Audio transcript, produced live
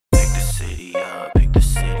city up, pick the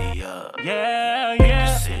city up. Yeah, Pick yeah.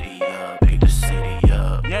 the city up, pick the city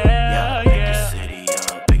up. Yeah, pick yeah. the city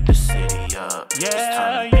up, pick the city up. Yeah, It's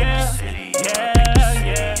time to yeah. pick the city up, pick the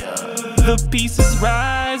city up. The peace is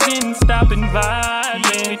rising, stopping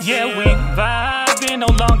violence. Yeah, we vibing, no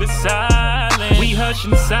longer silent. We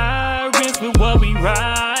hushing sirens with what we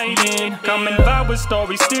riding. Coming by with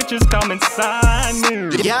story stitches, coming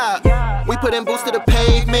signing. Yeah, we put in boots to the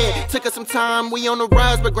pavement. Took us some time, we on the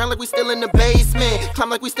rise, but grind like we still in the basement. Climb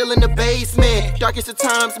like we still in the basement. Darkest of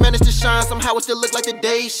times, managed to shine. Somehow it still look like the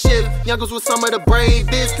day shift. Youngers was some of the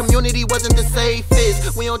bravest. Community wasn't the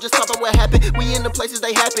safest. We don't just talk about what happened, we in the places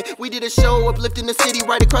they happen. We did a show uplifting the city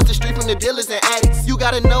right across the street from the dealers and addicts. You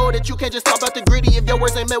gotta know that you can't just talk about the gritty if your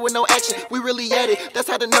words ain't met with no action. We really at it, that's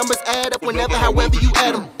how the numbers add up whenever, however you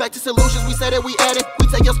add them. Back to solutions, we say that we add it. We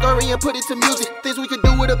take your story and put it to music. Things we could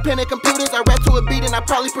do with a pen and computers. I rap to a beat and I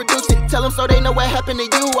probably produce it. Tell them so they know what happened to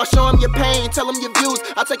you. I show them your pain, tell them your views.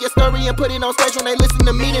 I take your story and put it on stage when they listen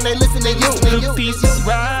to me and they listen to you. The peace is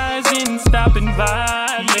rising, stopping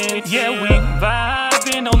violence. Yeah, we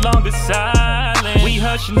vibing, no longer silent. We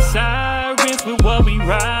hushing sirens with what we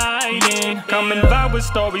riding. Coming by with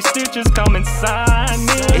story stitches, coming signing.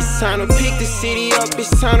 It's time to pick the city up, it's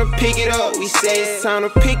time to pick it up. We say it's time to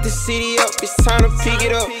pick the city up, it's time to pick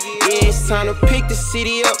it up. Yeah, it's time to pick the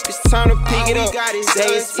city up, it's time to pick it up.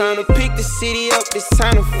 Say it's time to pick the city up, it's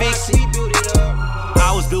time to fix it.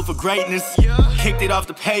 I was built for greatness, kicked it off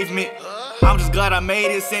the pavement. I'm just glad I made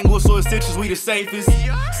it. St. Louis or stitches, we the safest.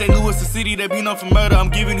 St. Louis, the city that be known for murder. I'm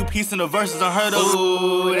giving you peace in the verses unheard of.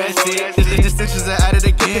 Ooh, that's it. The stitches are at it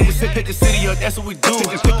again. Pick the city up, that's what we do.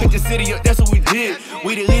 Pick the city up, that's what we did.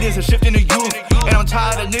 We the leaders of shifting the youth. And I'm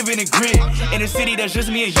tired of living in grit. In a city that's just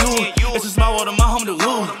me and you. It's a small world of my home to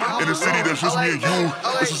lose. In a city that's just me and you.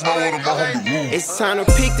 It's a small world of my home to lose. It's time to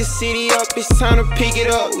pick the city up, it's time to pick it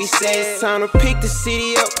up. We say it's time to pick the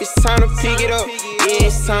city up, it's time to pick it up. Yeah,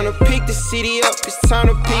 it's time to pick the city up, it's time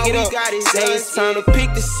to pick it up. Say it's time to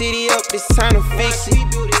pick the city up, it's time to fix it.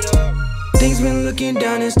 Things been looking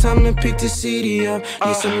down, it's time to pick the city up.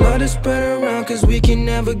 Need some love to spread around, cause we can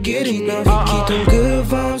never get enough. Keep them good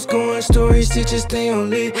vibes going, story stitches stay on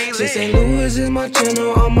lit. Since St. Louis is my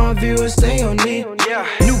channel, all my viewers stay on it.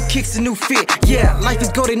 New kicks and new fit, yeah. Life is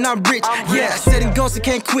golden, I'm rich, yeah. Setting goals, I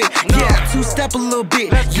can't quit, yeah. Two-step a little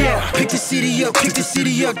bit, yeah. Pick the city up,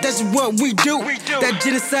 that's what we do. That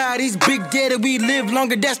genocide, these big dead, and we live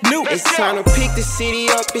longer, that's new. It's time to pick the city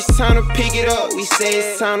up, it's time to pick it up. We say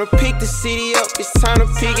it's time to pick the city up, it's time to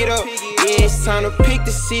pick it up. Yeah, it's time to pick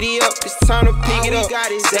the city up, it's time to pick it up.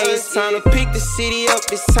 Say it's time to pick the city up,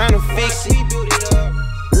 it's time to fix it.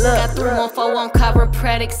 Got 314 on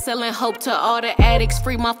chiropractic, selling hope to all the addicts.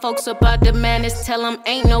 Free my folks about the madness. Tell them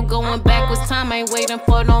ain't no going backwards. Time ain't waiting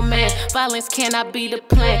for no man. Violence cannot be the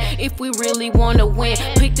plan if we really wanna win.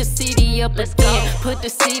 Pick the city up again. Put the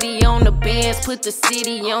city on the bands. Put the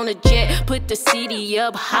city on the jet. Put the city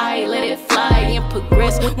up high. Let it fly and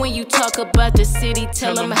progress. When you talk about the city,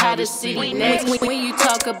 tell them how the city next. When you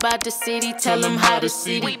talk about the city, tell them how the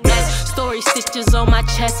city best. Story stitches on my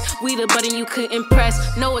chest. We the button you couldn't press.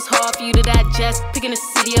 No, it's hard for you to digest. Picking the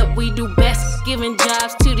city up, we do best. Giving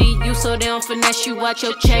jobs to the youth so they don't finesse you out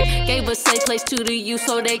your check. Gave a safe place to the youth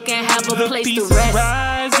so they can have a place to rest. The peace is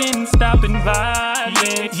rising, stopping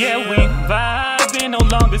violence. Yeah, we vibing, no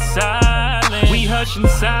longer silent. We hushing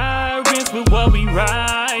sirens with what we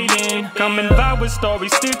riding. Coming by with story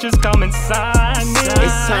stitches, coming signing.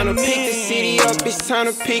 It's time to pick the city up, it's time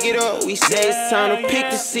to pick it up. We say it's time to pick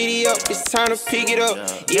the city up, it's time to pick it up.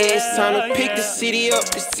 Yeah, it's time to pick the city up,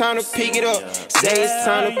 it's time to pick it up. Say it's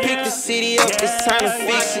time to pick the city up, it's time to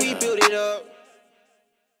fix it. We build it up.